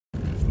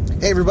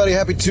Hey everybody,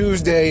 happy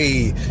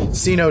Tuesday.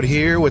 C-Note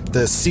here with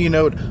the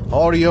C-Note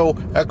Audio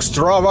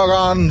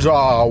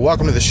Extravaganza.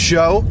 Welcome to the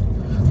show.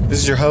 This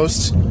is your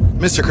host,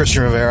 Mr.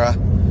 Christian Rivera.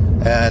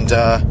 And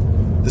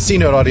the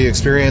C-Note Audio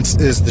Experience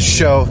is the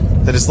show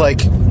that is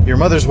like your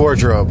mother's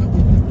wardrobe.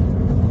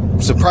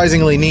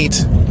 Surprisingly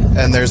neat,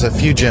 and there's a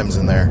few gems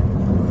in there.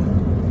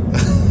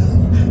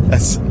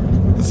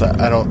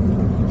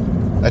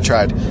 I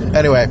tried.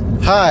 Anyway,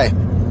 hi.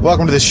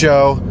 Welcome to the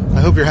show.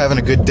 I hope you're having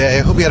a good day.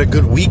 I hope you had a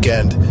good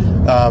weekend.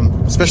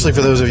 Especially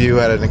for those of you who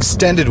had an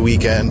extended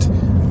weekend,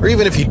 or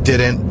even if you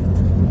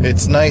didn't,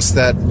 it's nice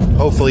that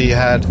hopefully you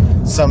had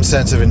some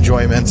sense of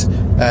enjoyment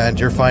and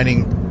you're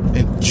finding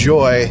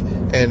joy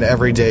in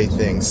everyday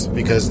things,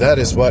 because that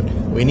is what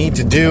we need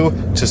to do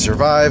to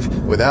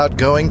survive without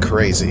going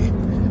crazy.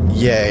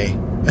 Yay.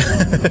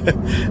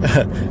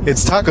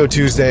 It's Taco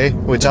Tuesday,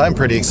 which I'm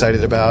pretty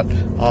excited about.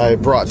 I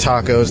brought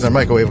tacos. They're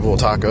microwavable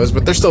tacos,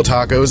 but they're still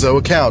tacos, so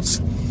it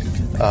counts.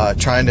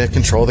 Trying to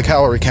control the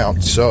calorie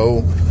count,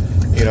 so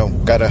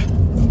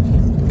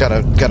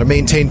gotta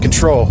maintain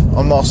control.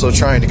 I'm also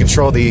trying to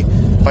control the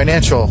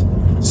financial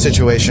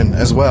situation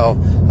as well.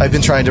 I've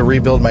been trying to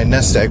rebuild my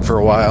nest egg for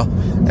a while,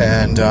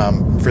 and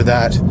for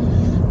that,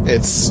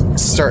 it's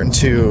starting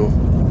to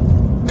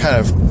kind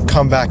of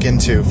come back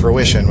into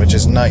fruition, which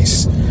is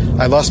nice.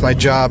 I lost my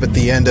job at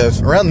the end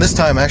of around this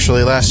time,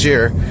 actually, last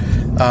year,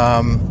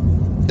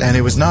 and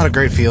it was not a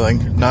great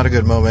feeling, not a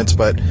good moment,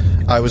 but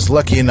I was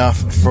lucky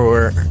enough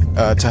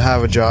to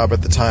have a job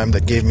at the time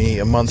that gave me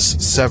a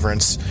month's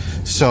severance,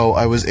 so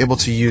I was able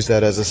to use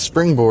that as a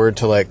springboard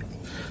to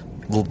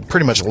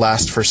pretty much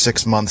last for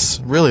 6 months,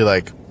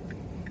 really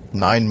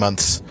 9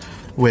 months,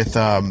 with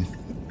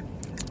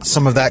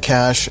some of that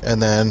cash,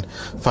 and then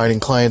finding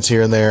clients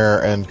here and there,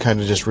 and kind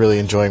of just really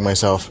enjoying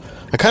myself.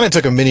 I kind of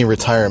took a mini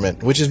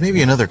retirement, which is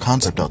maybe another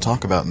concept I'll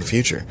talk about in the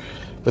future,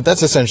 but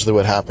that's essentially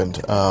what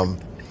happened.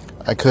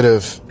 I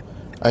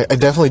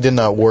definitely did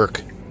not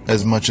work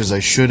as much as I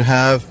should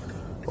have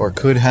or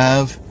could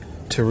have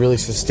to really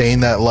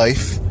sustain that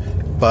life,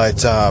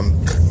 but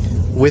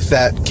with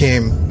that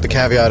came the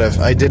caveat of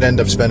I did end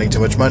up spending too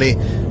much money,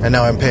 and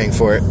now I'm paying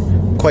for it,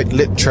 quite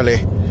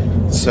literally.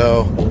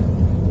 So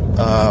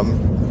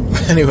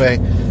anyway,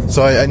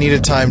 so I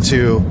needed time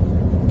to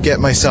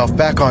get myself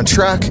back on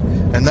track,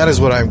 and that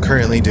is what I'm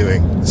currently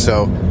doing.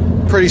 So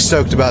pretty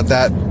stoked about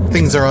that.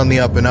 Things are on the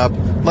up and up.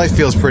 Life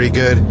feels pretty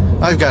good.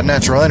 I've got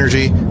natural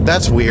energy.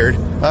 That's weird.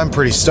 I'm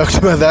pretty stoked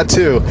about that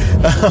too.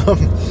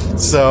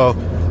 So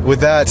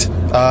with that,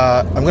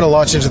 I'm going to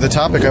launch into the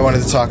topic I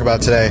wanted to talk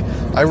about today.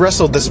 I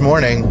wrestled this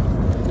morning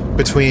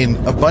between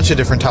a bunch of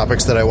different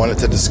topics that I wanted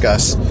to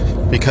discuss,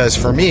 because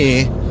for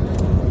me,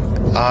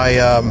 I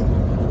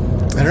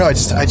don't know, I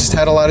just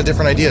had a lot of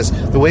different ideas.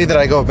 The way that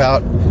I go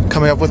about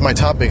coming up with my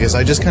topic is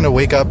I just kind of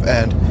wake up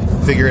and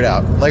figure it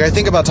out. I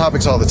think about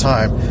topics all the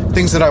time,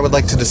 things that I would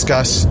like to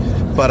discuss,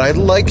 but I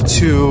like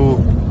to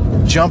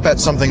jump at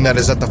something that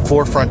is at the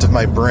forefront of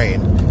my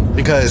brain,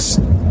 because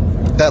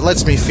that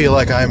lets me feel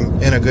like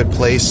I'm in a good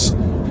place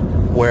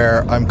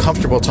where I'm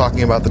comfortable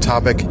talking about the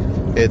topic.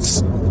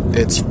 It's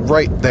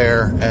right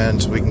there,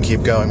 and we can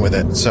keep going with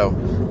it. So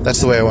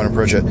that's the way I want to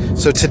approach it.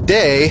 So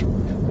today,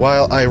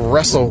 while I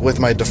wrestle with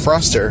my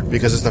defroster,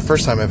 because it's the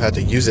first time I've had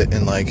to use it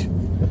in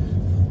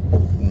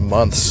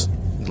months,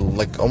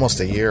 almost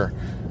a year,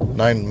 around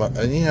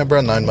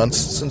 9 months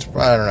since,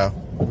 I don't know.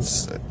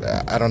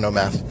 I don't know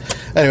math.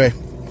 Anyway,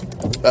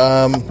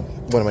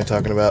 what am I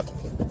talking about?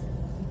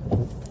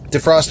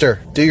 Defroster,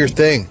 do your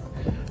thing.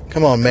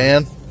 Come on,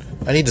 man.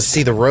 I need to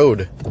see the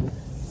road.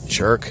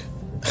 Jerk.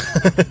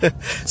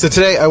 So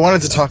today I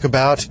wanted to talk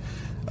about,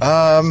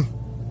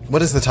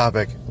 what is the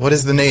topic? What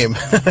is the name?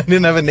 I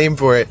didn't have a name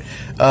for it.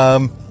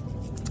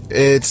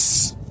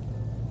 It's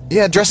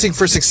dressing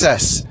for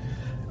success.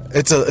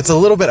 It's a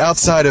little bit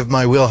outside of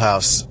my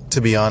wheelhouse,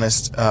 to be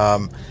honest.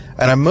 And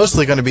I'm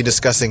mostly going to be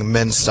discussing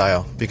men's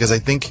style, because I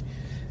think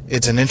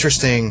it's an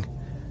interesting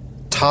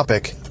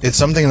topic. It's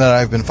something that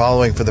I've been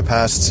following for the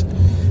past,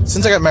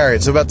 since I got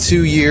married, so about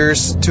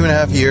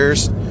 2.5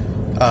 years.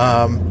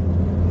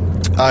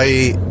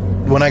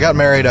 When I got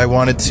married, I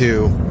wanted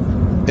to,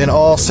 in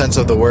all sense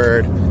of the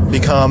word,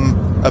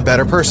 become a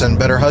better person,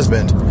 better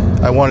husband.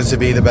 I wanted to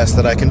be the best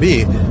that I can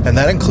be, and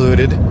that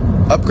included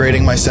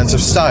upgrading my sense of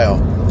style.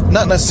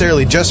 Not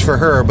necessarily just for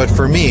her, but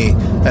for me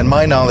and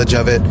my knowledge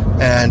of it,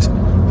 and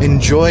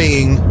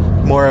enjoying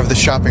more of the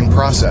shopping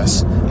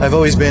process. I've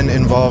always been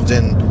involved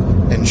in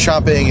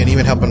shopping, and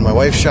even helping my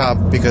wife shop,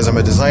 because I'm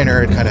a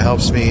designer. It kind of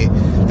helps me.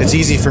 It's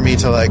easy for me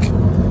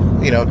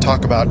to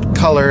talk about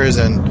colors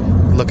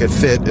and look at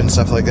fit and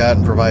stuff like that,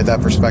 and provide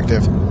that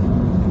perspective.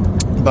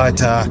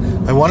 But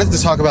I wanted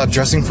to talk about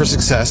dressing for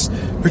success,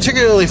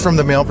 particularly from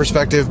the male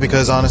perspective,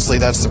 because honestly,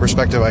 that's the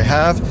perspective I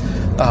have.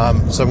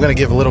 So I'm going to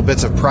give little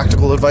bits of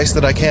practical advice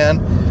that I can,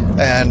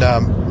 and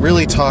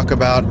really talk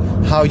about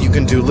how you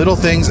can do little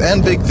things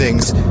and big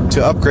things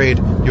to upgrade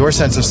your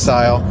sense of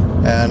style,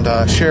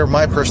 and share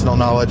my personal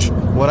knowledge,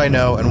 what I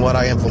know and what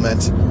I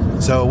implement.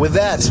 So with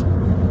that,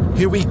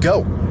 here we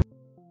go.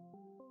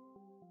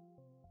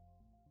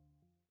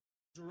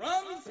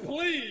 Drums,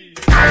 please.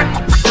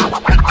 H-I-L-L-Y,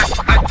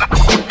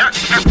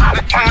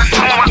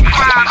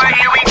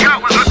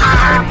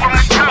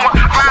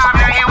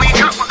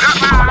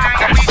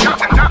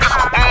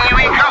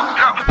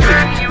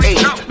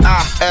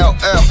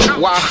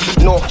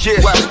 north,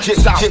 west,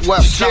 south,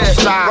 west, south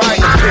side,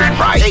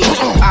 right,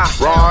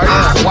 H-I-Y,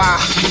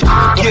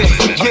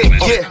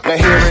 yeah, now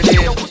here it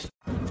is.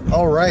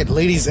 All right,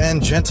 ladies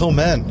and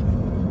gentlemen,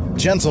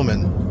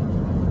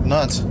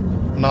 not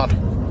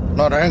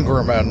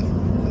angry men,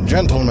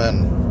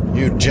 gentlemen,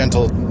 you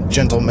gentle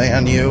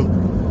man, you.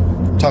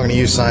 I'm talking to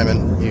you,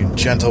 Simon, you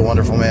gentle,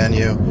 wonderful man,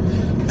 you.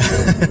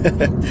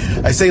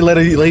 I say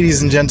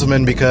ladies and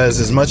gentlemen because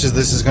as much as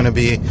this is going to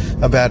be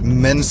about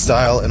men's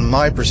style in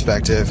my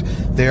perspective,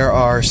 there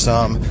are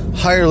some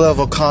higher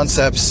level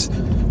concepts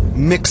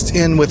mixed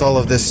in with all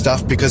of this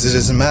stuff because it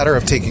is a matter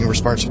of taking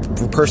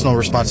personal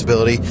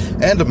responsibility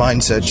and a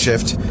mindset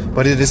shift,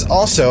 but there's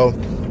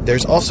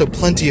also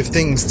plenty of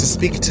things to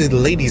speak to the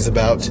ladies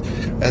about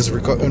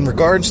in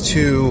regards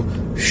to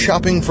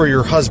shopping for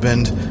your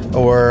husband,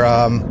 or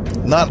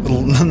not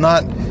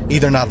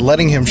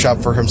letting him shop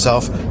for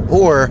himself,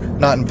 or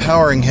not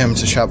empowering him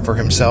to shop for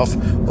himself,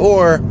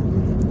 or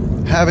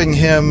having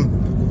him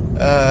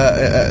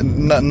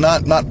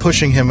not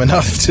pushing him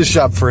enough to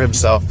shop for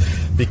himself,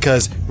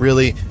 because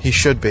really he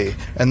should be.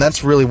 And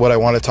that's really what I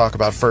want to talk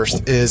about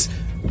first, is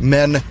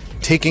men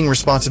taking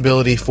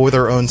responsibility for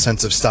their own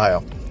sense of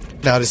style.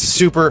 Now, it is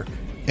super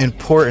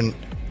important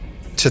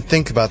to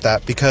think about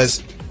that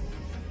because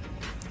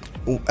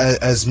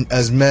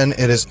as men,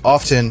 it is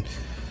often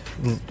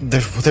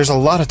there's a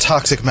lot of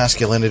toxic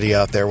masculinity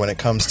out there when it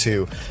comes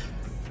to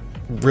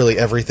really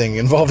everything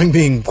involving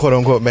being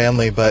quote-unquote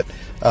manly, but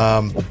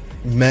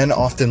men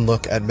often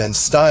look at men's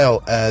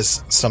style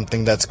as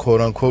something that's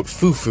quote-unquote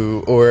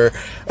foo-foo or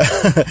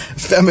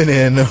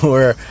feminine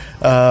or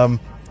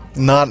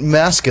not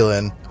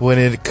masculine, when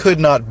it could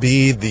not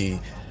be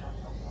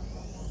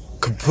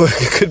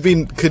could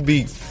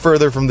be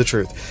further from the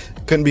truth.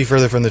 Couldn't be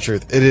further from the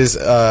truth. It is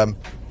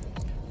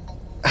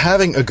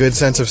having a good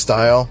sense of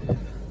style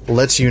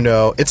lets you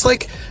know. It's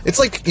like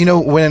you know,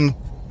 when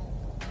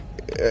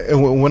a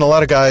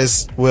lot of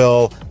guys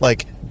will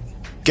like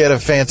get a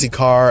fancy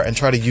car and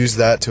try to use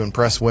that to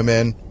impress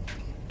women.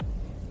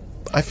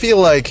 I feel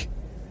like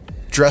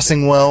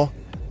dressing well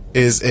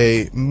is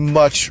a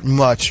much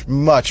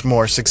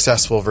more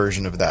successful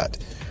version of that,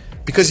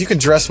 because you can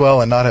dress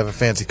well and not have a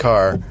fancy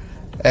car,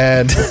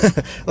 and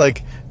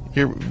like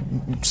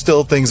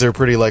things are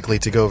pretty likely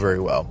to go very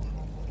well.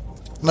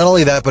 Not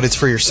only that, but it's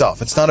for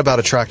yourself. It's not about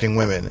attracting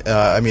women.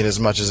 I mean, as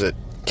much as it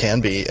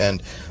can be,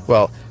 and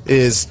well,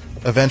 is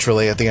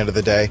eventually at the end of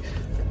the day.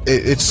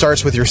 It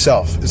starts with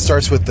yourself. It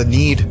starts with the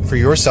need for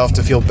yourself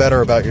to feel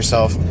better about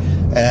yourself,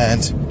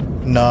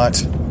 and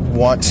not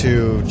want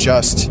to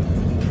just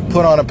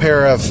put on a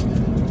pair of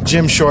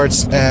gym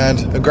shorts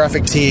and a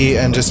graphic tee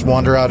and just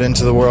wander out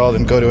into the world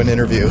and go to an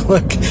interview.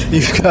 Like,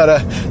 you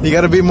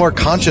gotta be more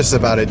conscious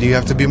about it. You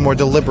have to be more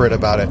deliberate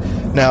about it.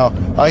 Now,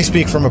 I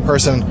speak from a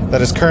person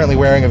that is currently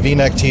wearing a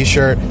V-neck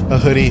t-shirt, a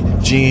hoodie,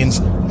 jeans,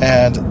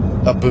 and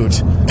a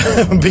boot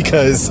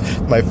because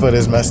my foot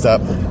is messed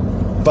up.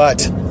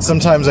 But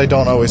sometimes I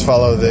don't always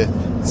follow the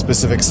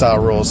specific style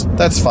rules.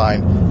 That's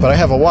fine. But I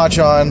have a watch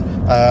on,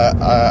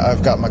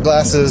 I've got my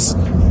glasses,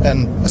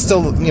 and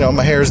still, you know,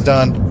 my hair's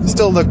done.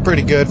 Still look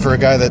pretty good for a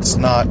guy that's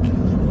not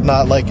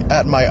like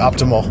at my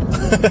optimal.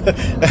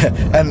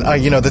 And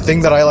you know, the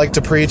thing that I like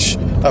to preach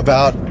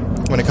about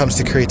when it comes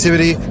to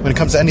creativity, when it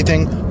comes to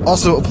anything,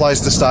 also applies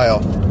to style.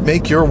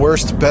 Make your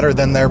worst better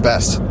than their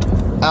best.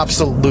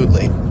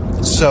 Absolutely.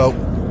 So,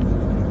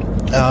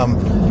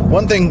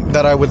 one thing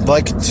that I would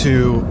like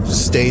to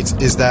state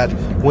is that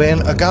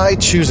when a guy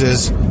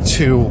chooses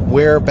to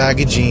wear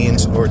baggy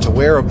jeans or to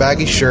wear a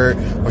baggy shirt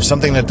or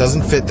something that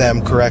doesn't fit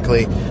them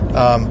correctly,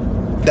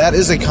 that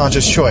is a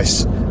conscious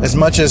choice. As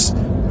much as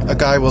a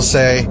guy will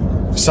say,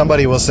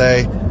 somebody will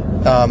say,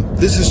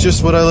 this is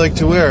just what I like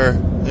to wear,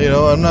 you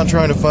know, I'm not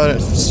trying to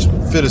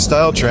fit a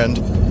style trend.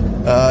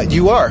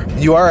 You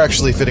are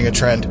actually fitting a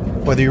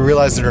trend, whether you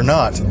realize it or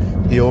not.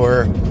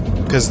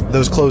 Because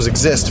those clothes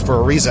exist for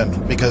a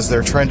reason, because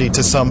they're trendy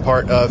to some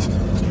part of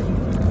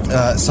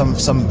some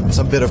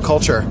bit of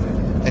culture,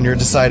 and you're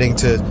deciding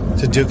to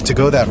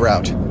go that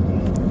route.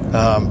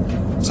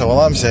 So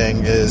all I'm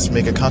saying is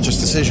make a conscious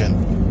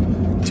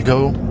decision to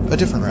go a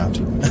different route.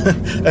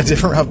 A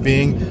different route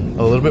being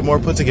a little bit more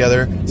put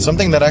together,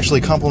 something that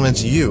actually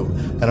complements you.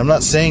 And I'm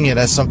not saying it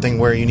as something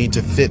where you need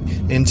to fit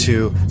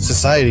into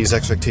society's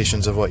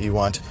expectations of what you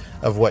want,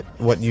 of what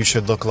you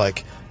should look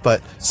like,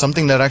 but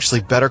something that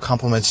actually better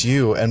complements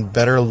you and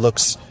better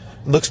looks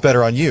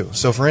better on you.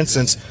 So for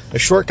instance, a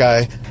short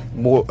guy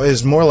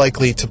is more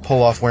likely to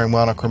pull off wearing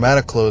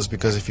monochromatic clothes,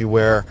 because if you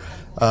wear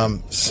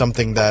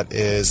something that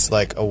is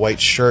like a white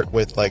shirt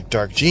with like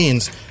dark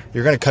jeans,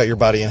 you're going to cut your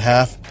body in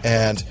half,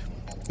 and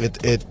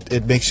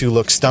it makes you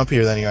look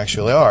stumpier than you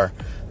actually are.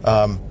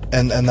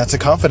 And that's a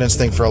confidence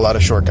thing for a lot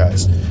of short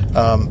guys.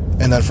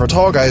 And then for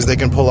tall guys, they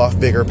can pull off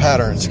bigger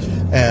patterns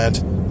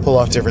and pull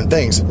off different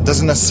things. It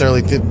doesn't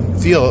necessarily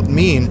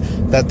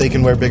mean that they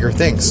can wear bigger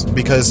things,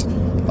 because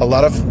a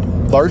lot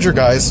of larger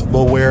guys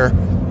will wear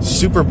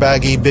super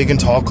baggy, big and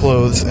tall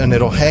clothes, and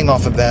it'll hang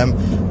off of them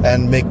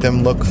and make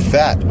them look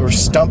fat or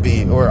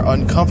stumpy or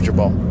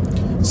uncomfortable.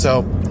 So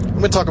I'm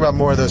going to talk about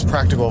more of those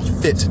practical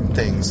fit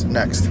things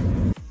next.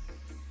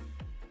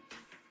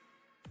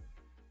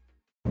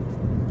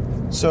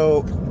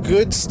 So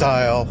good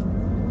style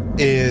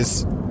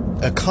is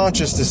a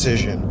conscious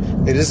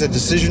decision. It is a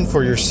decision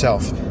for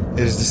yourself. It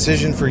is a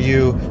decision for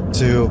you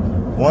to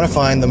want to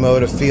find the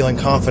mode of feeling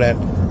confident,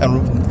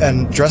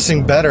 and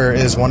dressing better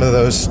is one of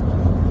those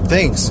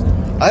things.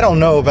 I don't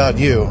know about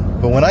you,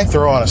 but when I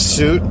throw on a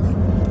suit,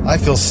 I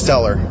feel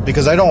stellar,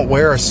 because I don't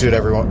wear a suit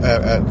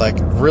like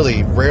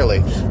really rarely.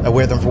 I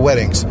wear them for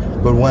weddings.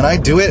 But when I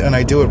do it, and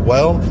I do it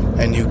well,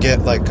 and you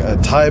get like a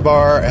tie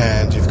bar,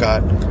 and you've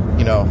got,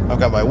 I've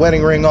got my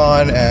wedding ring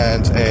on,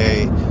 and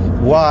a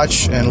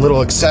watch, and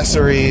little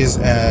accessories,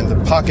 and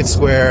a pocket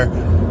square,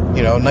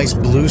 nice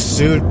blue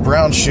suit,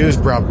 brown shoes,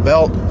 brown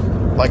belt,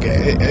 like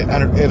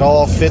it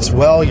all fits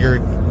well. You're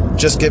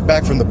just get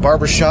back from the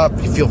barbershop,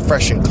 you feel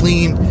fresh and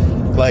clean,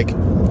 like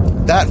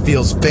that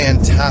feels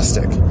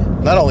fantastic.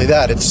 Not only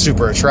that, it's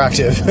super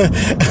attractive.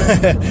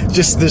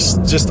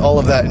 just all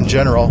of that in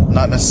general,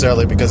 not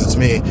necessarily because it's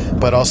me,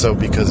 but also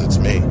because it's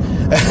me.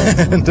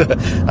 And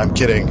I'm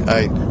kidding.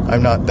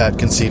 I'm not that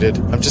conceited.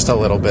 I'm just a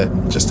little bit.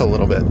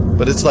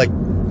 But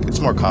it's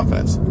more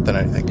confidence than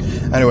anything.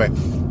 Anyway,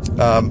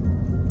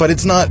 but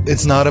it's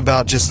not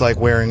about just like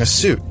wearing a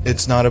suit.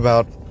 It's not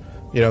about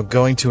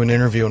going to an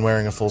interview and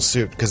wearing a full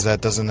suit, because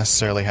that doesn't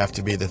necessarily have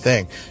to be the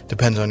thing.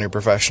 Depends on your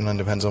profession and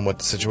depends on what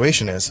the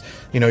situation is.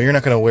 You're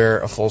not going to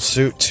wear a full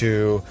suit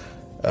to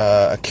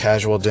a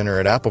casual dinner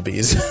at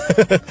Applebee's,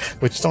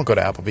 which, don't go to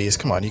Applebee's.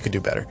 Come on, you could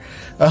do better.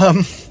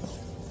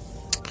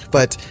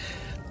 But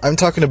I'm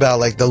talking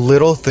about like the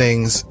little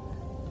things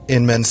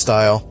in men's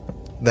style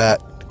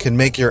that can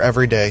make your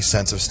everyday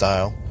sense of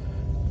style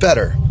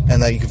better,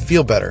 and that you can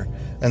feel better,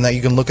 and that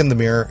you can look in the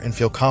mirror and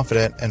feel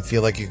confident and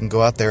feel like you can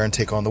go out there and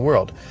take on the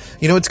world.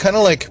 It's kind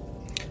of like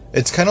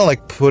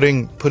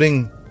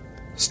putting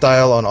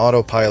style on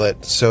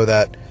autopilot, so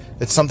that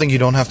it's something you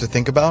don't have to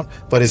think about,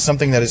 but it's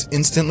something that is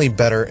instantly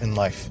better in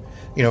life.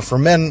 For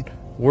men,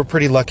 we're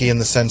pretty lucky in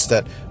the sense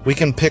that we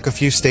can pick a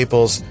few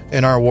staples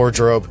in our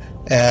wardrobe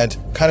and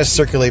kind of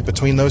circulate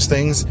between those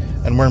things,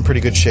 and we're in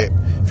pretty good shape.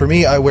 For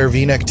me, I wear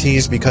V-neck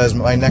tees because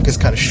my neck is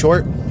kind of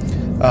short.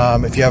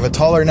 If you have a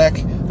taller neck,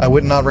 I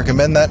would not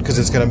recommend that, because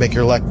it's going to make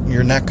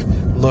your neck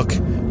look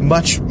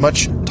much,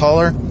 much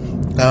taller.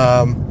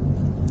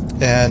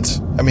 And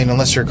I mean,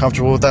 unless you're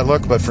comfortable with that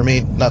look, but for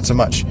me, not so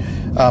much.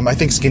 I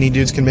think skinny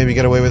dudes can maybe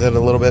get away with it a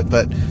little bit,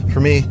 but for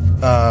me,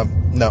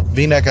 no.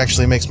 V-neck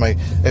actually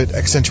it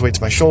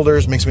accentuates my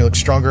shoulders, makes me look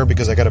stronger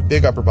because I got a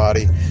big upper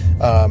body.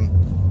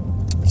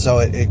 So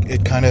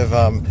it kind of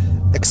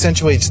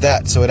accentuates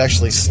that, so it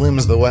actually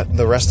slims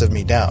the rest of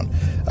me down.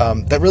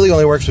 That really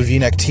only works with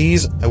V-neck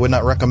tees. I would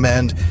not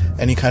recommend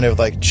any kind of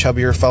like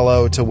chubbier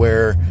fellow to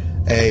wear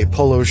a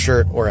polo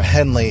shirt or a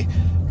Henley,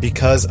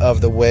 because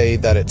of the way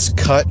that it's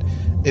cut.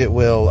 It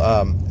will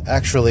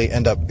actually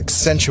end up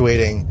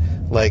accentuating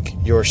like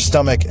your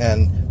stomach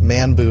and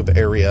man boob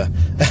area,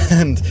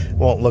 and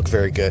won't look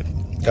very good.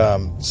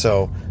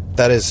 So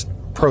that is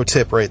pro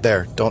tip right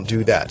there. Don't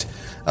do that.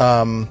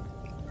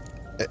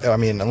 I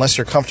mean, unless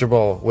you're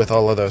comfortable with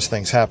all of those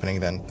things happening,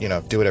 then,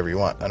 do whatever you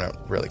want. I don't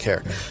really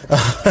care.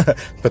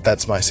 But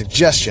that's my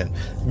suggestion,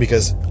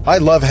 because I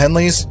love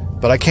Henleys,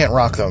 but I can't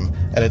rock them,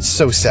 and it's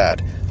so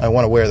sad. I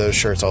want to wear those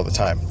shirts all the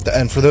time.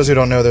 And for those who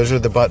don't know, those are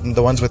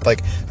the ones with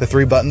like the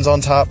 3 buttons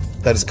on top.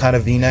 That is kind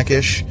of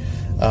V-neck-ish.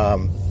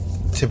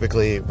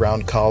 Typically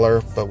round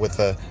collar, but with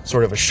a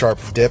sort of a sharp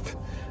dip.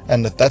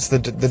 And that's the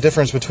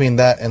difference between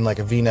that and like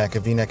a V-neck. A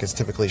V-neck is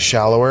typically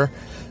shallower.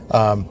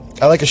 I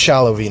like a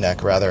shallow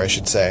V-neck, rather, I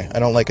should say. I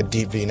don't like a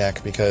deep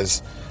V-neck,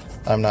 because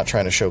I'm not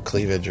trying to show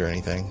cleavage or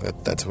anything.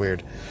 That's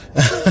weird.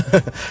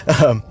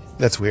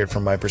 That's weird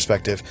from my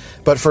perspective.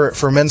 But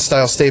for men's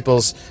style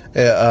staples,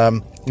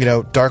 dark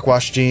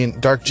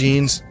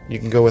jeans, you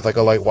can go with like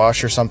a light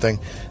wash or something.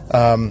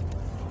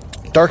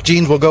 Dark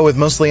jeans will go with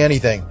mostly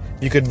anything.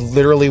 You could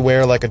literally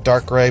wear like a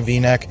dark gray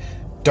V-neck,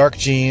 dark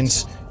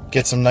jeans,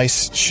 get some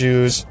nice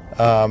shoes,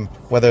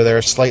 whether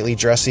they're slightly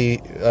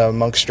dressy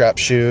monk strap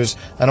shoes.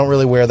 I don't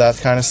really wear that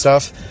kind of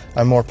stuff.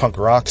 I'm more punk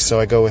rock, so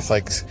I go with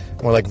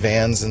more like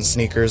Vans and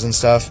sneakers and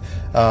stuff.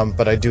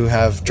 But I do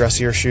have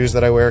dressier shoes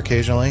that I wear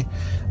occasionally.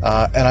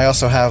 And I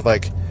also have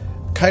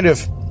kind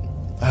of,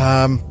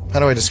 how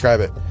do I describe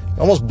it?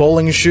 Almost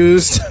bowling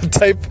shoes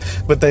type,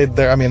 but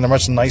they're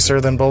much nicer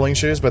than bowling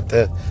shoes, but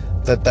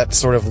that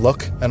sort of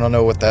look. I don't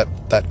know what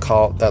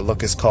that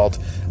look is called.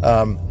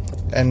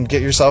 And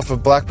get yourself a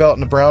black belt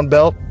and a brown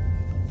belt,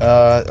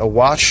 a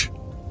watch.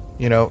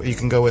 You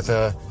can go with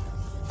a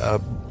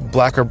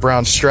black or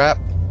brown strap.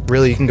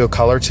 Really, you can go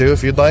color too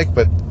if you'd like,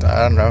 but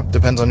I don't know.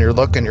 Depends on your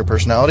look and your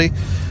personality.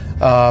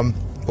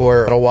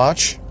 Or a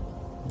watch.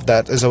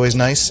 That is always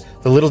nice.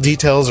 The little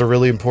details are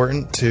really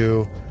important.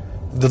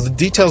 The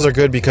details are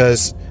good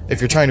because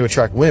if you're trying to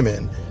attract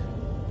women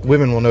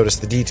will notice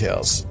the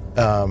details,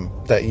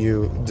 that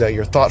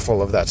you're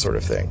thoughtful of that sort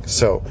of thing.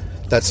 So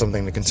that's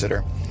something to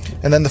consider.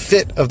 And then the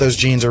fit of those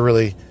jeans are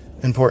really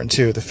important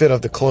too. The fit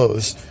of the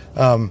clothes.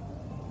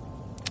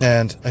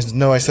 And I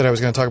know I said I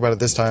was going to talk about it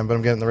this time, but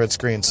I'm getting the red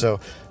screen. So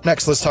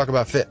next, let's talk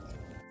about fit.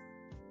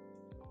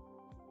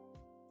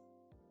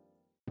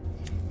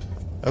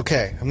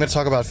 Okay, I'm going to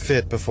talk about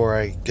fit before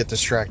I get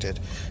distracted.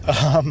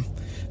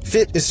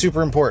 Fit is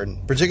super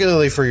important,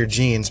 particularly for your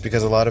jeans,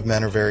 because a lot of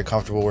men are very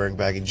comfortable wearing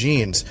baggy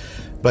jeans.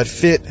 But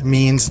fit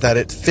means that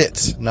it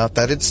fits, not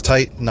that it's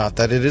tight, not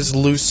that it is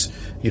loose.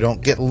 You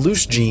don't get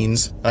loose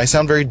jeans. I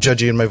sound very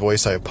judgy in my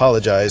voice, I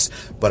apologize,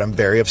 but I'm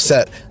very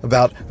upset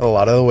about a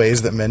lot of the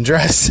ways that men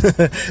dress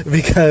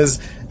because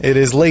it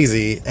is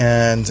lazy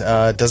and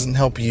doesn't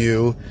help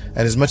you.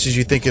 And as much as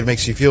you think it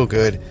makes you feel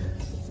good,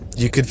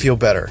 you could feel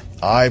better.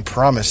 I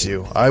promise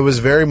you. I was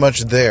very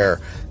much there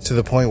to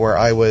the point where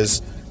I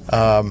was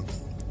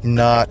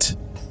not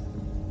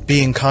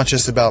being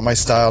conscious about my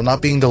style,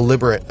 not being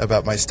deliberate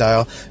about my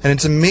style. And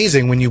it's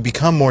amazing when you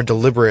become more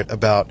deliberate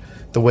about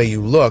the way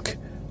you look,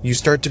 you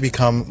start to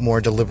become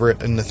more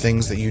deliberate in the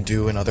things that you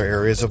do in other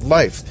areas of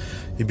life.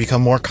 You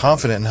become more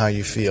confident in how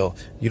you feel.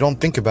 You don't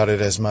think about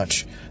it as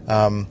much.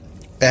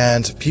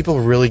 And people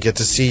really get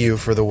to see you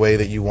for the way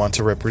that you want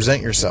to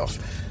represent yourself.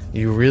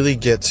 You really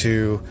get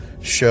to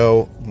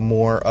show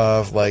more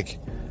of like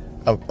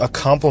a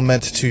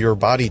compliment to your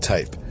body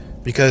type,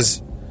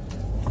 because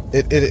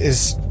it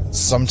is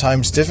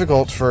sometimes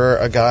difficult for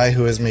a guy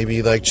who is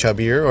maybe like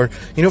chubbier, or,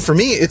 you know, for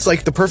me, it's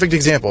like the perfect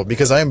example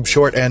because I am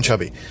short and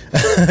chubby.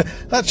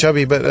 Not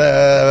chubby,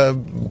 but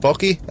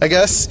bulky, I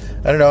guess.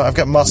 I don't know. I've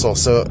got muscle,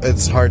 so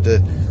it's hard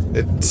to,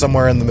 it's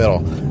somewhere in the middle.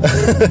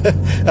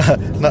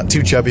 Not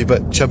too chubby,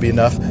 but chubby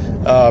enough.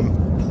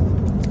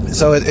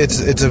 So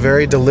it's a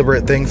very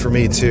deliberate thing for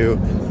me to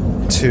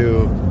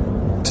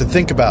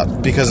think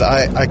about, because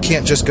I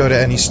can't just go to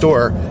any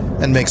store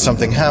and make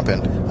something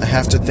happen. I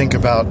have to think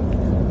about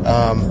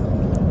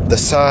the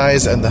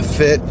size and the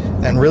fit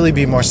and really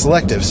be more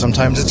selective.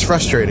 Sometimes it's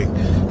frustrating.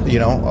 You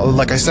know,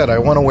 like I said, I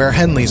want to wear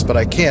Henleys, but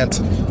I can't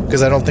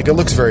because I don't think it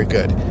looks very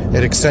good.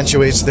 It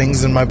accentuates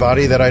things in my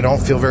body that I don't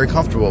feel very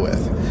comfortable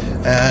with.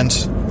 And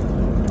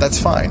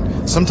that's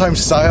fine.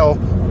 Sometimes style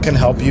can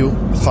help you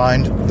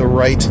find the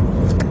right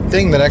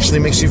thing that actually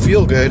makes you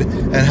feel good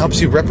and helps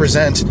you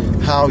represent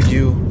how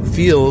you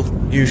feel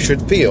you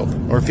should feel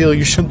or feel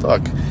you should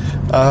look.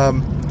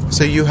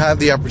 So you have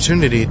the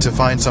opportunity to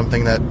find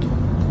something that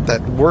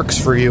works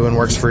for you and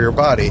works for your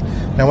body.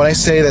 Now, when I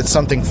say that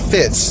something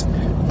fits,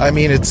 I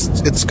mean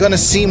it's going to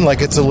seem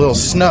like it's a little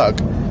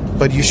snug,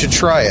 but you should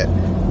try it.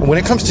 When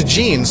it comes to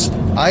jeans,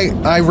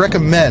 I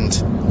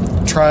recommend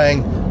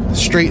trying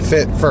straight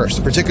fit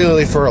first,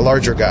 particularly for a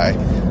larger guy.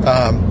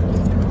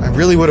 I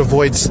really would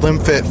avoid slim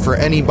fit for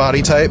any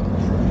body type.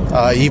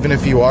 Even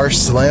if you are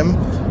slim,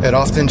 it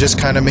often just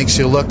kind of makes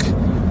you look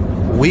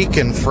weak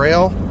and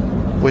frail,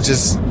 which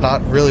is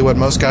not really what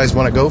most guys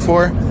want to go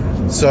for.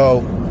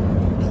 So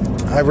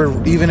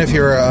even if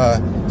you're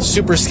a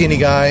super skinny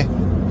guy,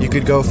 you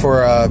could go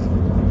for I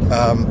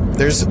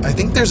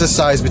think there's a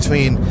size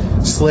between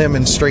slim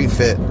and straight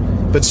fit,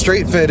 but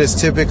straight fit is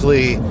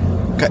typically,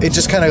 it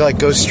just kind of like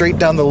goes straight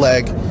down the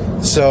leg,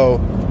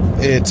 so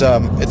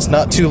it's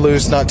not too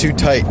loose, not too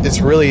tight.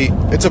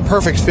 It's a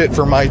perfect fit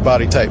for my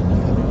body type.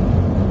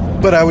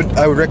 But I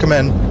would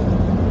recommend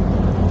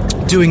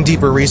doing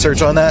deeper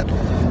research on that.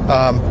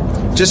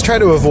 Just try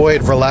to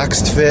avoid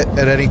relaxed fit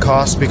at any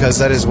cost, because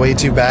that is way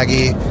too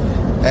baggy.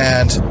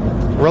 And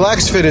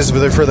relaxed fit is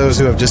for those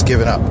who have just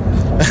given up.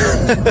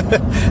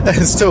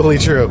 That's totally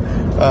true.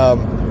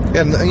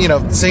 And, you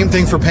know, same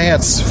thing for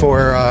pants,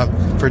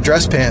 for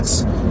dress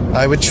pants.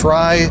 I would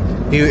try,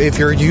 if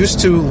you're used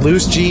to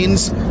loose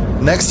jeans,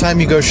 next time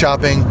you go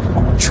shopping,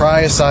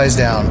 try a size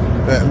down.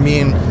 I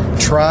mean,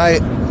 try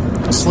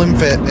slim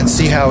fit and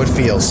see how it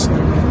feels.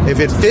 If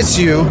it fits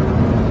you,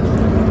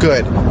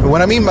 good. But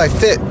what I mean by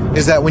fit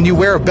is that when you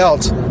wear a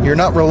belt, you're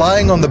not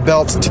relying on the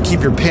belt to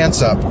keep your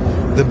pants up.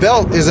 The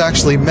belt is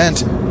actually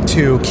meant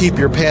to keep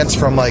your pants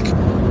from like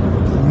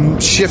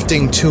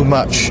shifting too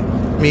much,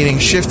 meaning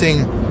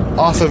shifting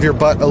off of your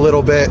butt a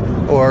little bit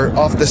or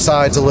off the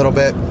sides a little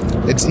bit.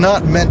 It's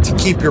not meant to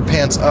keep your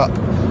pants up.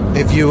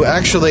 If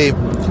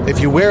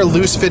you wear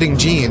loose fitting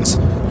jeans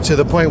to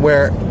the point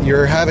where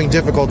you're having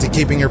difficulty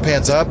keeping your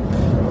pants up,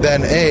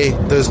 then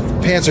those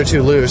pants are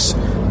too loose.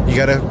 You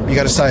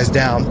gotta size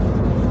down.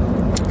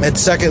 And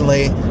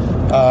secondly,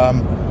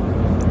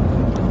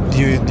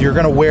 you're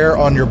gonna wear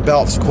on your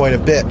belt quite a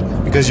bit,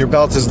 because your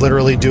belt is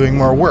literally doing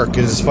more work.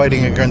 It is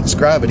fighting against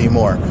gravity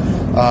more.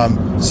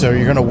 So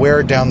you're gonna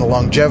wear down the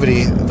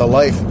longevity, the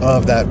life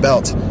of that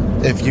belt.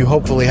 If you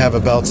hopefully have a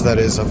belt that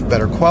is of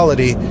better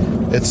quality,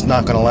 it's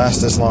not gonna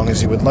last as long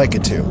as you would like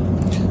it to.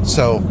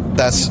 So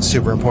that's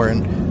super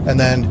important. And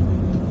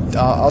then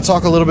I'll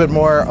talk a little bit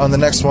more on the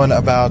next one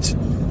about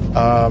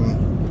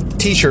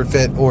t-shirt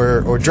fit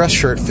or dress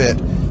shirt fit,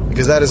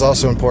 because that is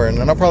also important.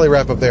 And I'll probably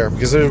wrap up there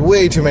because there's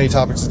way too many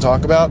topics to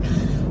talk about.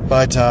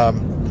 But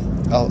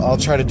I'll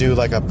try to do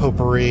like a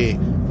potpourri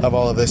of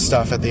all of this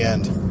stuff at the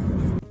end.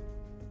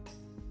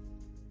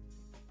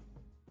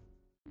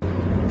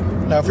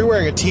 Now, if you're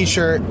wearing a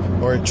t-shirt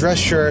or a dress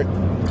shirt,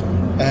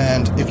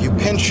 and if you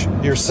pinch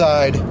your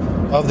side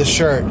of the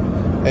shirt,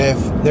 if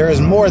there is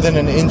more than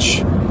an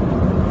inch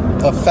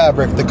of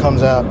fabric that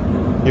comes out,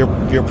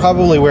 you're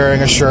probably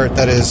wearing a shirt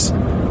that is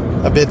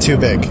a bit too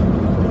big.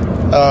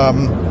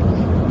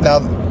 Now,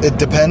 it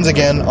depends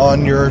again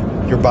on your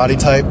body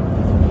type,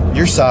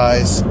 your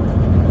size,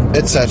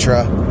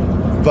 etc.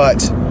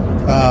 But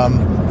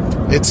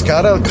it's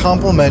got to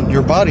complement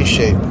your body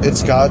shape.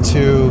 It's got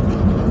to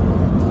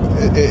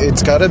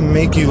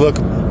make you look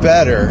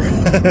better.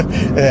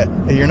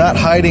 You're not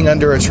hiding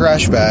under a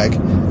trash bag,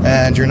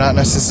 and you're not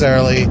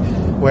necessarily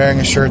wearing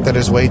a shirt that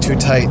is way too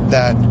tight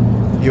that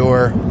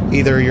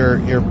either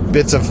your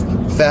bits of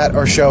fat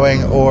are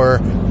showing or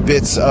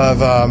bits of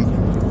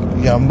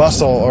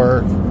muscle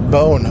or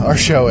bone are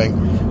showing.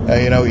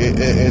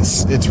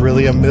 It's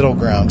really a middle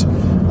ground.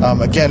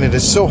 Again, it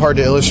is so hard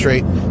to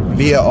illustrate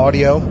via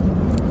audio,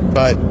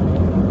 but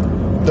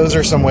those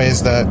are some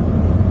ways that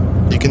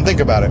you can think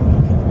about it.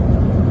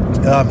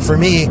 For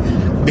me,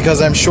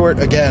 because I'm short,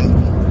 again,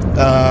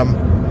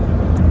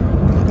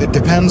 it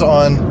depends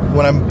on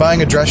when I'm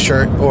buying a dress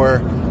shirt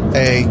or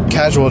a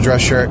casual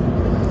dress shirt.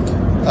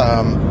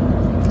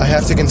 I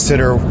have to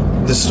consider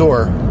the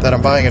store that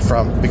I'm buying it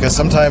from, because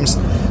sometimes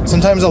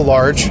a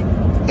large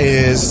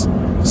is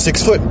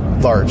 6 foot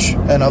large,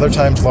 and other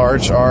times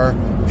large are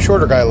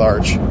shorter guy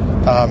large.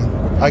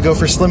 I go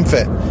for slim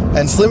fit,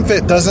 and slim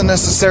fit doesn't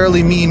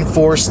necessarily mean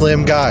for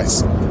slim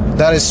guys.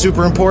 That is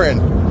super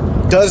important.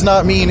 Does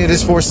not mean it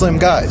is for slim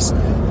guys.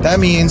 That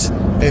means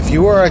if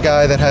you are a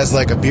guy that has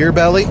like a beer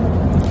belly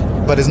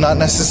but is not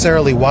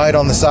necessarily wide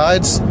on the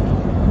sides,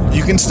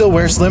 you can still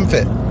wear slim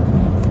fit,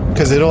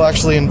 because it'll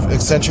actually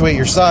accentuate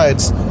your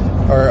sides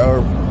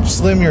or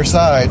slim your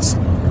sides,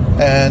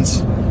 and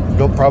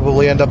you'll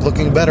probably end up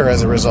looking better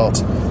as a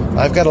result.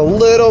 I've got a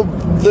little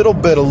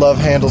bit of love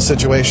handle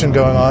situation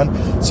going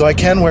on, so I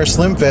can wear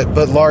slim fit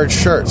but large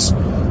shirts,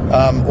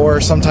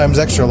 or sometimes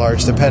extra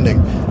large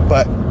depending.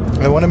 But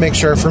I want to make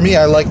sure, for me,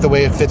 I like the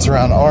way it fits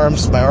around my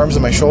arms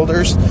and my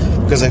shoulders,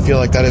 because I feel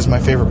like that is my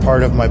favorite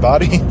part of my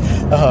body.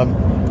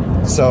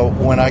 So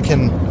when I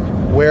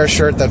can wear a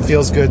shirt that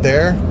feels good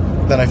there,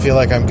 then I feel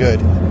like I'm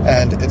good.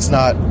 And it's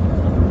not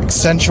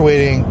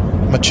accentuating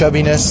my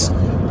chubbiness,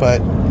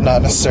 but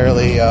not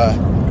necessarily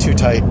too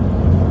tight.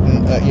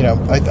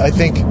 I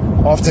think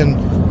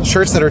often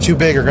shirts that are too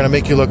big are going to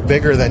make you look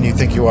bigger than you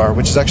think you are,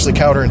 which is actually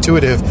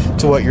counterintuitive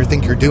to what you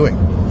think you're doing.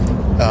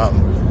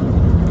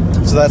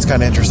 So that's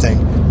kind of interesting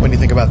when you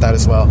think about that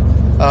as well.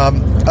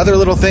 Other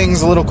little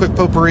things, a little quick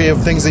potpourri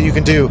of things that you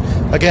can do.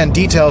 Again,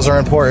 details are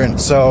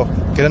important. So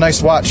get a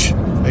nice watch,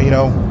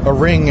 a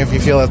ring if you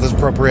feel that that's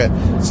appropriate.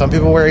 Some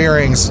people wear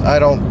earrings. I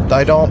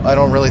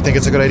don't really think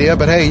it's a good idea,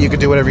 but hey, you can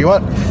do whatever you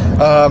want.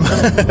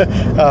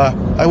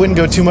 I wouldn't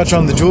go too much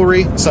on the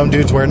jewelry. Some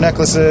dudes wear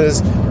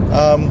necklaces,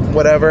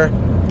 whatever.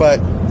 But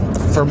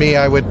for me,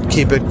 I would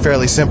keep it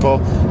fairly simple.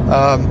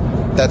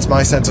 That's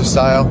my sense of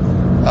style.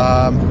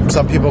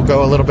 Some people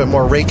go a little bit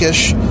more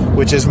rakish,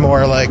 which is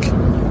more like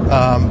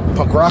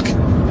punk rock,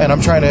 and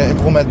I'm trying to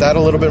implement that a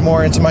little bit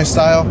more into my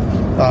style.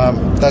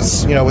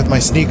 That's with my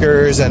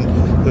sneakers and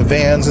the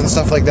Vans and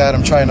stuff like that.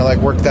 I'm trying to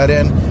work that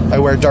in. I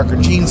wear darker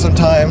jeans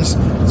sometimes,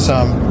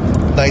 some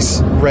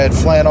nice red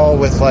flannel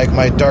with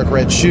my dark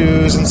red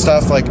shoes and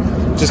stuff,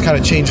 just kind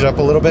of change it up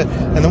a little bit.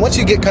 And then once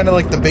you get kind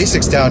of the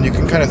basics down, you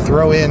can kind of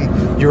throw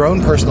in your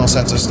own personal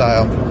sense of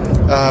style.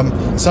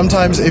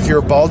 Sometimes if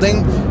you're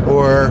balding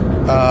or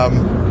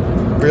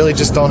really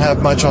just don't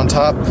have much on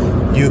top,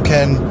 you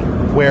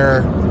can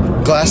wear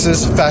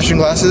glasses, fashion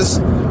glasses,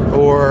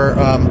 or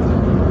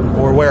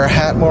wear a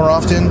hat more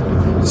often,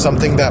 some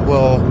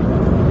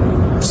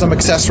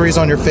accessories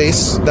on your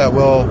face that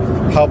will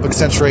help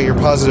accentuate your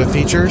positive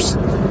features.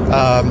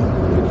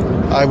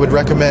 I would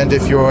recommend,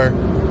 if you're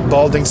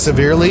balding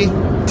severely,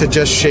 to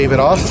just shave it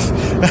off.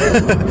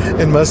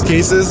 In most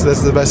cases,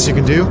 that's the best you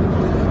can do.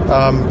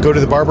 Go to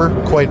the barber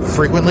quite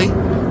frequently,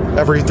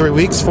 every 3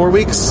 weeks, 4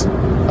 weeks,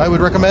 I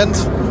would recommend.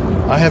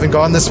 I haven't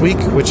gone this week,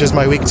 which is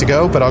my week to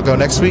go, but I'll go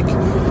next week.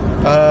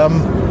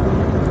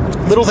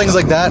 Little things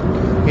like that,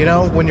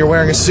 when you're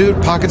wearing a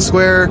suit, pocket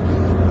square,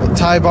 a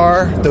tie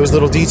bar, those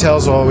little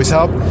details will always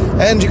help.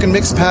 And you can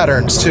mix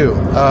patterns too.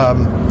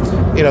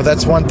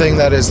 That's one thing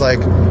that is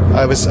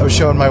I was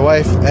showing my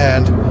wife,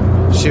 and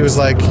she was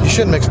like, "You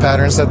shouldn't mix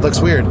patterns, that looks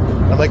weird."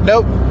 I'm like,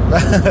 "Nope."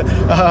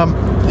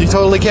 You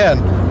totally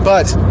can.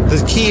 But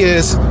the key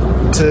is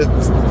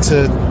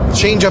to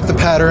change up the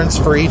patterns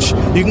for each.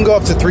 You can go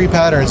up to 3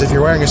 patterns. If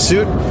you're wearing a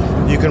suit,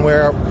 you can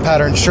wear a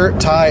patterned shirt,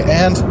 tie,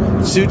 and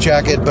suit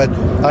jacket, but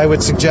I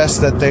would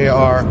suggest that they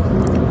are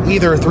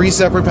either 3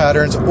 separate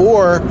patterns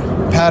or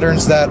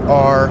patterns that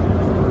are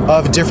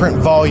of different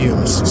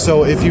volumes.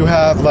 So if you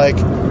have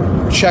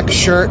check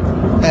shirt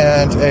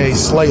and a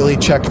slightly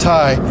check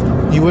tie,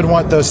 you would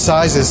want those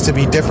sizes to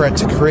be different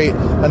to create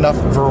enough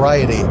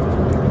variety.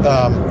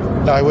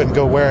 Now, I wouldn't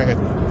go wearing a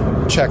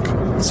check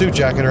suit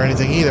jacket or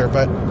anything either,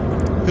 but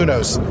who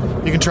knows?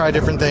 You can try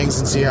different things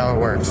and see how it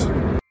works.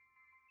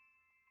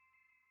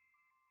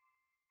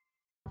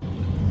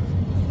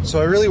 So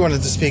I really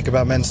wanted to speak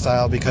about men's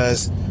style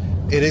because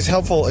it is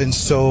helpful in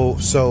so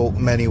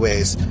many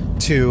ways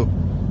to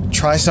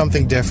try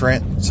something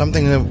different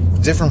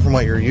from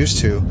what you're used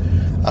to.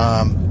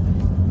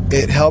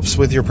 It helps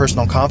with your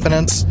personal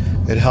confidence.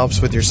 It helps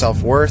with your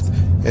self-worth.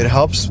 It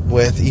helps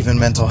with even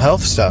mental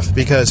health stuff,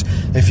 because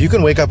if you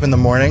can wake up in the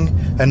morning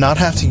and not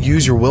have to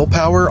use your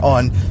willpower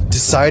on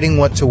deciding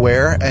what to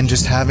wear and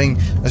just having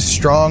a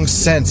strong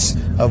sense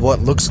of what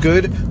looks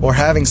good, or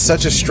having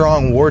such a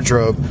strong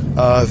wardrobe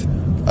of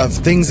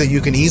things that you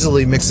can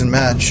easily mix and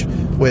match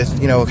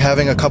with,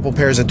 having a couple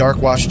pairs of dark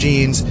wash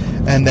jeans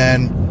and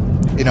then,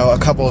 a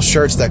couple of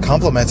shirts that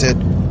complement it,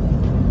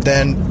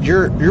 then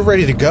you're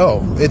ready to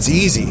go. It's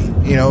easy.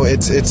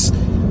 It's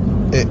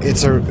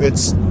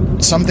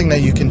something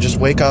that you can just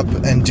wake up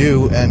and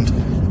do,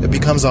 and it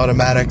becomes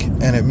automatic,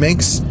 and it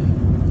makes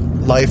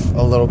life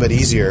a little bit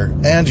easier,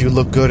 and you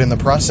look good in the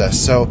process.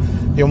 So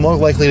you're more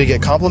likely to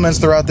get compliments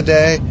throughout the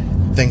day.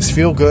 Things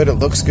feel good. It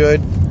looks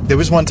good. There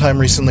was one time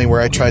recently where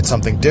I tried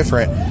something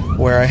different,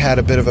 where I had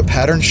a bit of a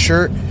patterned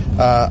shirt.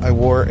 I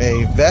wore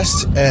a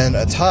vest and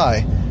a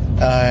tie,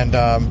 and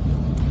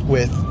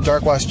with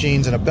dark wash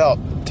jeans and a belt,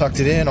 tucked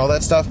it in, all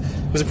that stuff.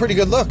 It was a pretty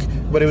good look,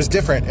 but it was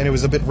different, and it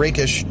was a bit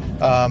rakish,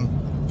 a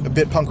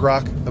bit punk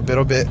rock, a bit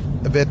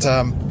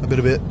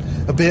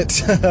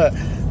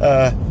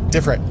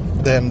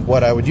different than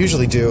what I would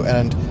usually do,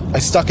 and I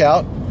stuck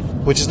out,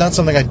 which is not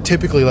something I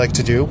typically like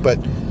to do, but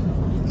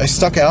I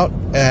stuck out,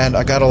 and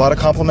I got a lot of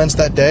compliments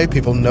that day.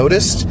 People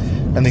noticed,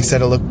 and they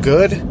said it looked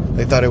good.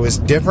 They thought it was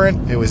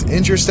different. It was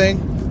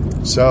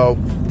interesting. So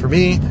for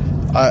me,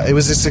 it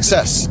was a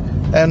success.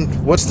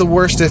 And what's the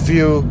worst if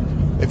you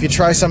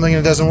try something and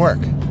it doesn't work?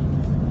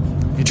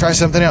 You try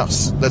something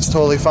else. That's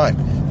totally fine.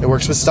 It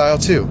works with style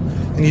too.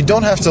 And you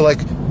don't have to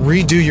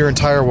redo your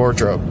entire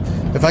wardrobe.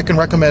 If I can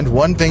recommend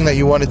one thing that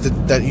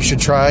that you should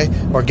try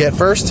or get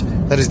first,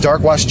 that is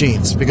dark wash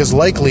jeans, because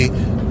likely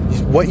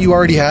what you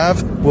already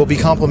have will be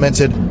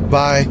complemented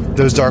by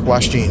those dark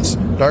wash jeans.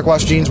 Dark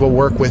wash jeans will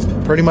work with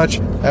pretty much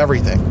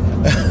everything.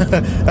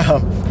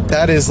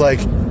 That is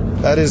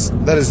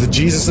the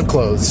Jesus of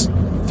clothes.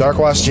 Dark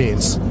wash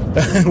jeans.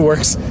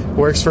 works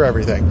for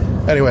everything.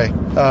 Anyway,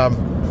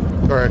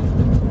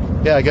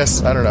 I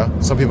guess, I don't know.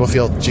 Some people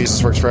feel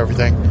Jesus works for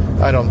everything.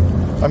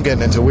 I'm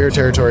getting into weird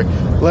territory.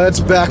 Let's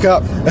back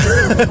up.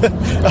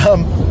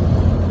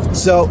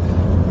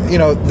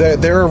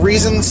 There are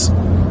reasons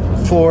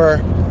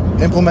for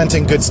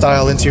implementing good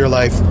style into your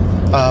life,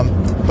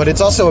 but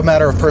it's also a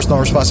matter of personal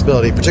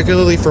responsibility,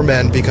 particularly for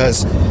men,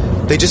 because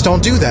they just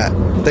don't do that.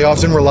 They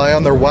often rely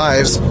on their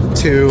wives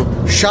to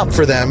shop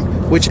for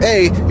them, which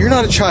A, you're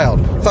not a child.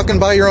 Fucking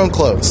buy your own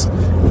clothes.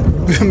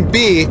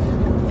 B,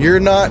 you're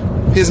not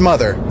his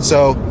mother,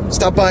 so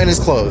stop buying his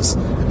clothes.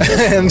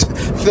 And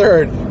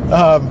third,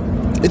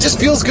 it just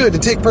feels good to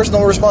take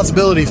personal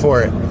responsibility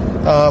for it.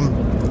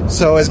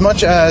 So as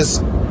much as,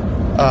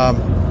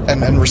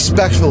 and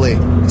respectfully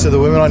to the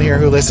women on here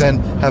who listen,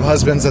 have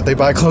husbands that they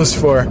buy clothes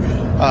for,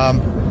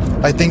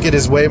 I think it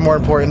is way more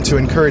important to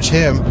encourage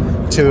him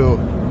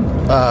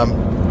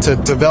to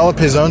develop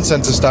his own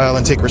sense of style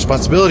and take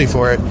responsibility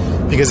for it,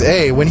 because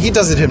A, when he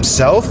does it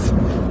himself,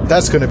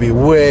 that's going to be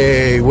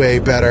way, way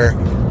better,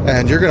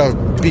 and you're going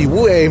to be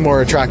way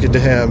more attracted to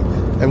him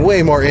and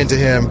way more into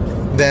him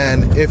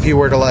than if you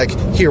were to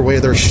here, wear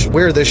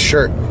this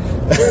shirt.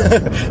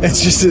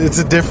 It's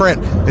a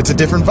different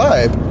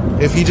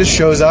vibe. If he just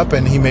shows up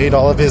and he made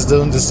all of his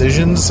own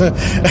decisions,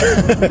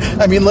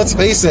 I mean, let's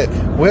face it,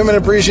 women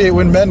appreciate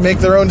when men make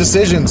their own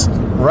decisions,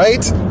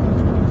 right?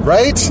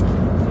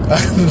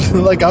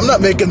 I'm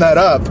not making that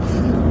up.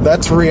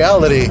 That's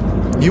reality.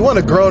 You want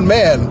a grown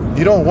man.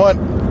 You don't want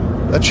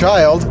a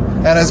child.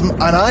 And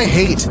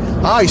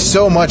I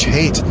so much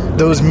hate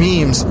those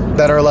memes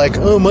that are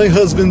oh, my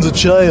husband's a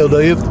child,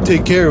 I have to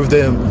take care of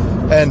them.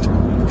 And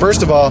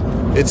first of all,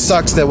 it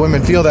sucks that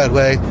women feel that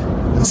way.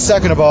 And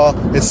second of all,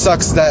 it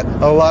sucks that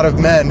a lot of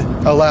men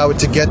allow it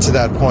to get to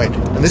that point.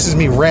 And this is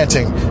me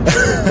ranting.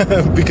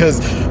 Because,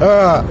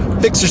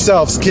 fix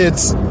yourselves,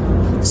 kids.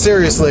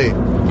 Seriously,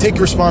 take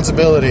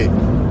responsibility.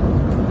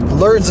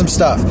 Learn some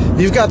stuff.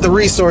 You've got the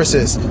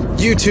resources.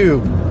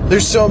 YouTube.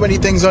 There's so many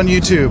things on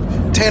YouTube.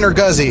 Tanner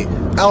Guzzi,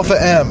 Alpha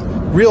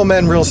M, Real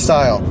Men, Real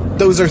Style.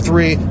 Those are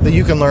 3 that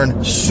you can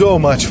learn so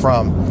much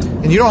from.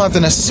 And you don't have to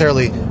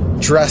necessarily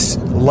dress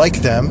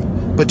like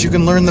them, but you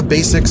can learn the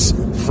basics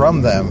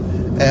from them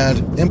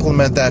and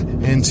implement that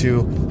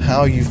into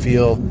how you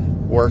feel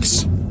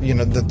works,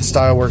 that the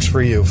style works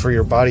for you, for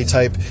your body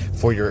type,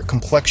 for your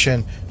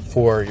complexion,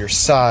 for your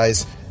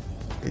size,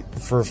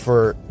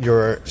 for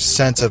your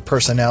sense of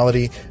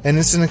personality, and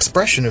it's an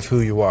expression of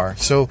who you are.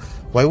 So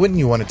why wouldn't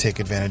you want to take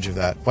advantage of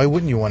that? Why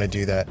wouldn't you want to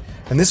do that?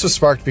 And this was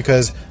sparked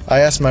because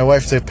I asked my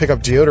wife to pick up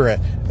deodorant,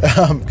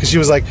 because she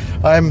was like,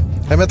 I'm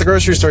at the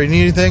grocery store, you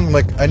need anything? I'm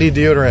like, I need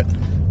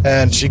deodorant.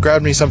 and she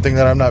grabbed me something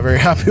that I'm not very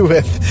happy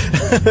with.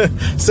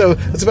 So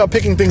it's about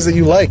picking things that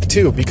you like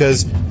too,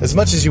 because as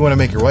much as you want to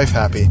make your wife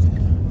happy,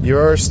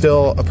 you're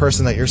still a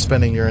person that you're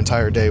spending your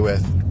entire day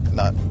with,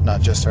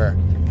 not just her.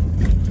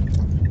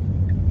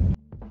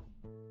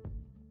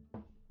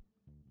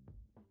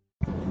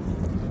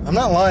 I'm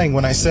not lying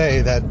when I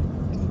say that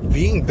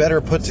being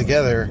better put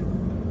together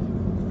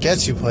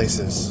gets you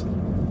places.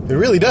 It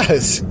really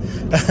does.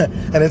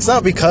 And it's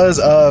not because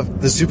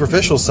of the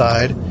superficial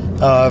side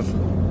of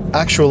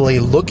actually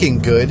looking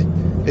good.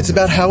 It's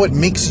about how it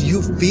makes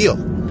you feel.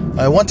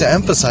 I want to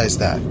emphasize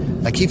that.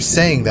 I keep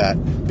saying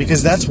that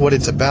because that's what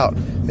it's about.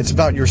 It's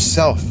about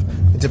yourself.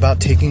 It's about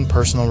taking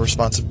personal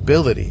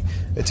responsibility.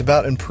 It's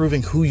about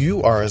improving who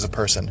you are as a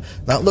person.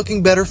 Not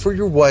looking better for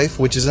your wife,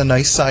 which is a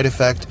nice side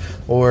effect,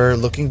 or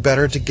looking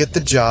better to get the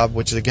job,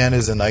 which again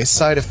is a nice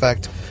side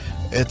effect.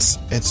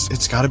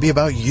 It's got to be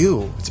about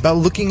you. It's about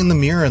looking in the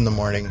mirror in the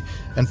morning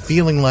and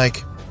feeling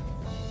like,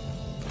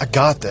 I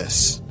got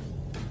this.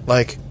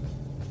 Like,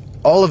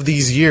 all of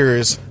these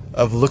years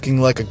of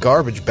looking like a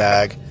garbage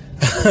bag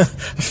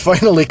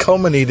finally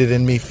culminated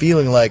in me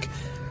feeling like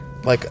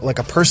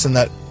a person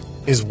that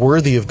is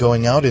worthy of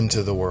going out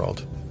into the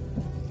world.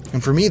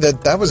 And for me,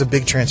 that was a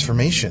big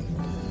transformation.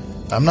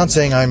 I'm not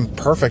saying I'm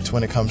perfect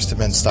when it comes to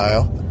men's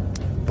style,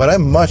 but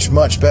I'm much,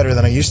 much better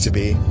than I used to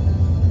be.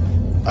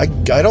 I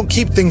don't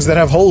keep things that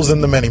have holes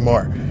in them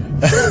anymore.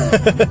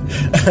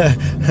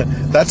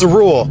 That's a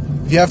rule.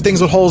 If you have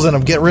things with holes in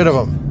them, get rid of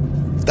them.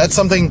 That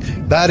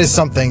is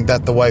something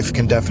that the wife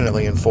can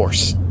definitely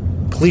enforce.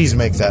 Please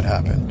make that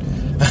happen.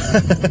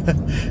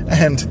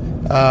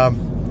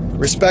 And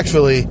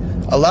respectfully,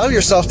 allow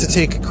yourself to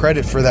take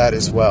credit for that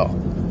as well.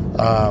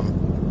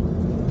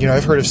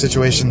 I've heard of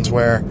situations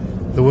where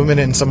the women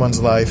in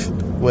someone's life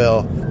will,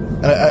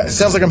 and it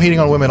sounds like I'm hating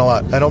on women a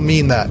lot. I don't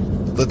mean that.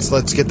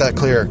 Let's get that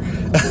clear.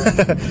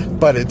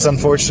 But it's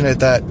unfortunate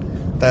that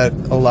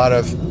a lot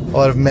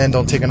of men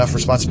don't take enough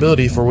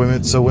responsibility for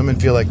women, so women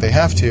feel like they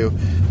have to,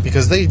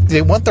 because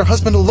they want their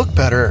husband to look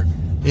better.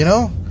 You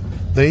know,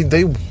 they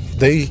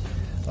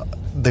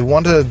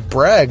want to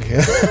brag.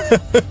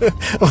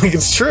 Like,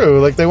 it's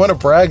true. Like, they want to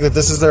brag that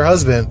this is their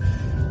husband,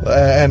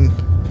 and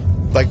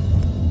like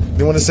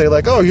they want to say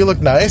like, oh, you look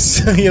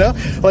nice. You know,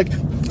 like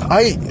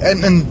I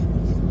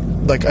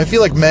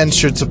feel like men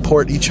should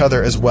support each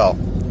other as well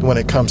when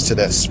it comes to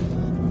this.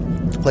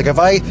 Like, if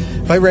I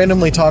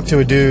randomly talk to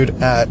a dude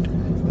at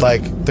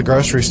like the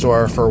grocery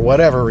store for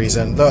whatever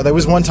reason, though, there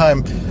was one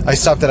time I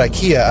stopped at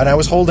IKEA and I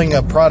was holding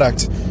a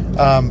product,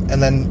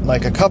 and then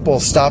like a couple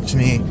stopped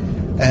me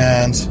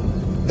and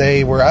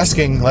they were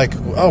asking like,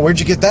 oh, where'd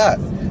you get that?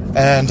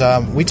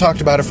 And we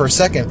talked about it for a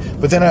second,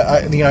 but then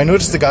I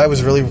noticed the guy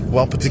was really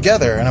well put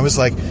together, and I was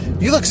like,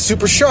 you look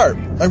super sharp.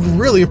 I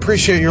really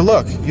appreciate your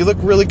look. You look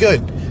really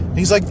good. And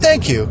he's like,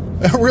 thank you.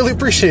 I really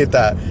appreciate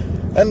that.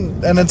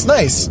 And it's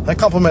nice. I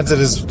complimented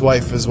his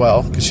wife as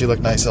well, because she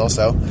looked nice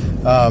also.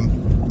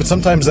 But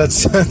sometimes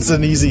that's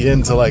an easy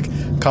in to like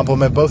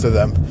compliment both of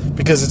them,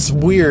 because it's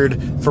weird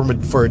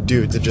for a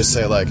dude to just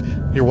say like,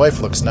 your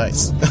wife looks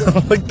nice.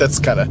 Like,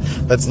 that's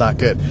not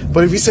good.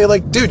 But if you say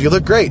like, dude, you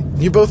look great.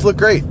 You both look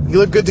great. You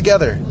look good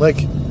together. Like,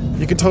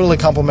 you can totally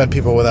compliment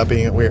people without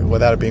being weird.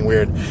 But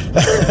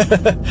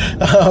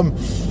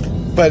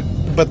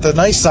the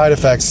nice side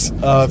effects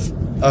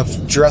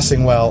of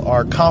dressing well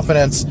are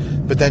confidence,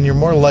 but then you're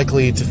more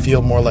likely to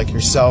feel more like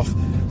yourself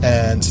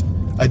and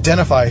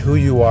identify who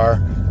you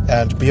are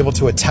and be able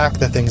to attack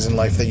the things in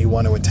life that you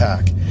want to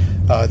attack.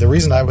 One of the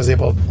reasons I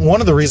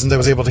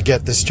was able to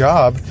get this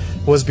job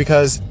was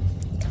because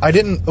I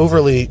didn't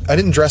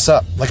dress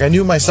up. Like, I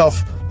knew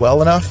myself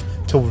well enough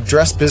to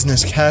dress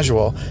business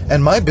casual,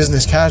 and my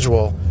business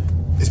casual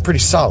is pretty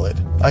solid,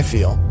 I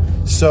feel.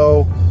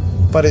 So,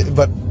 but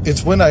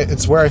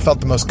it's where I felt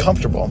the most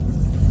comfortable.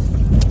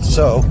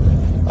 So,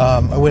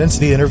 I went into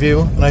the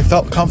interview and I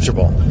felt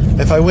comfortable.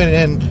 If I went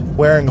in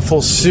wearing a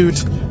full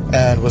suit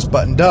and was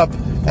buttoned up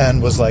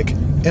and was like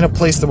in a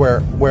place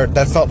where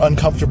that felt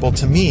uncomfortable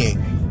to me,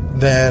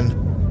 then,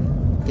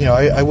 you know,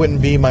 I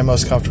wouldn't be my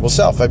most comfortable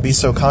self. I'd be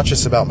so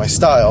conscious about my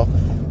style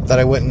that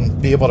I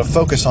wouldn't be able to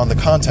focus on the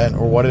content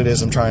or what it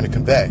is I'm trying to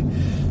convey.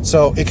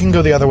 So it can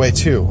go the other way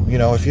too. You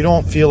know, if you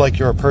don't feel like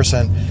you're a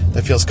person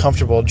that feels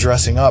comfortable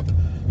dressing up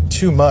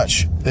too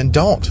much, then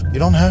don't. You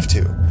don't have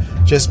to.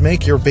 Just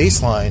make your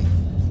baseline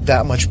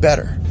that much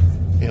better.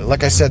 You know,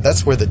 like I said,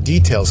 that's where the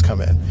details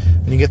come in.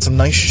 When you get some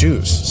nice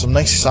shoes, some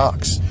nice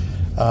socks,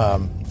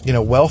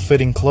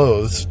 well-fitting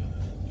clothes,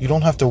 you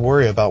don't have to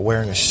worry about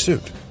wearing a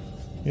suit.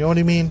 You know what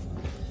I mean?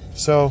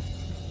 So,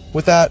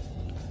 with that,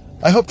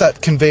 I hope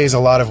that conveys a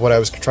lot of what I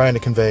was trying to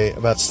convey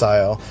about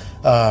style,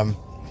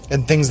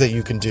 and things that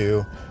you can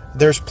do.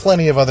 There's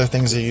plenty of other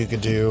things that you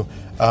could do.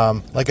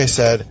 Like I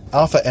said,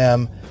 Alpha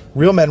M,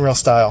 Real Men, Real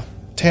Style,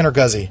 Tanner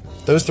Guzzi.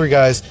 Those three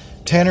guys.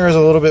 Tanner is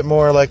a little bit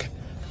more like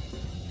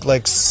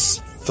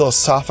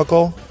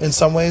philosophical in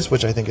some ways,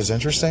 which I think is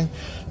interesting.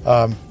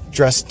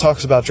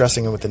 Talks about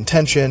dressing with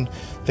intention,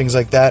 things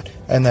like that.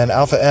 And then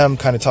Alpha M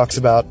kind of talks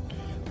about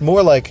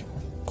more like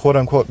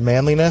quote-unquote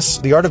manliness.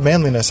 The Art of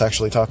Manliness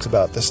actually talks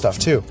about this stuff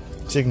too,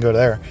 so you can go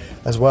there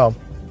as well.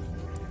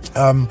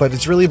 But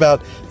it's really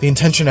about the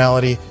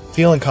intentionality,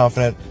 feeling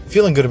confident,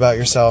 feeling good about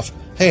yourself.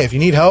 Hey, if you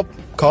need help,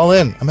 call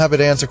in. I'm happy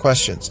to answer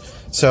questions.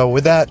 So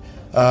with that,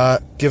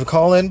 give a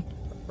call in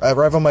at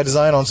Rival My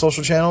Design on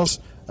social channels,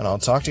 and I'll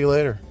talk to you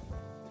later.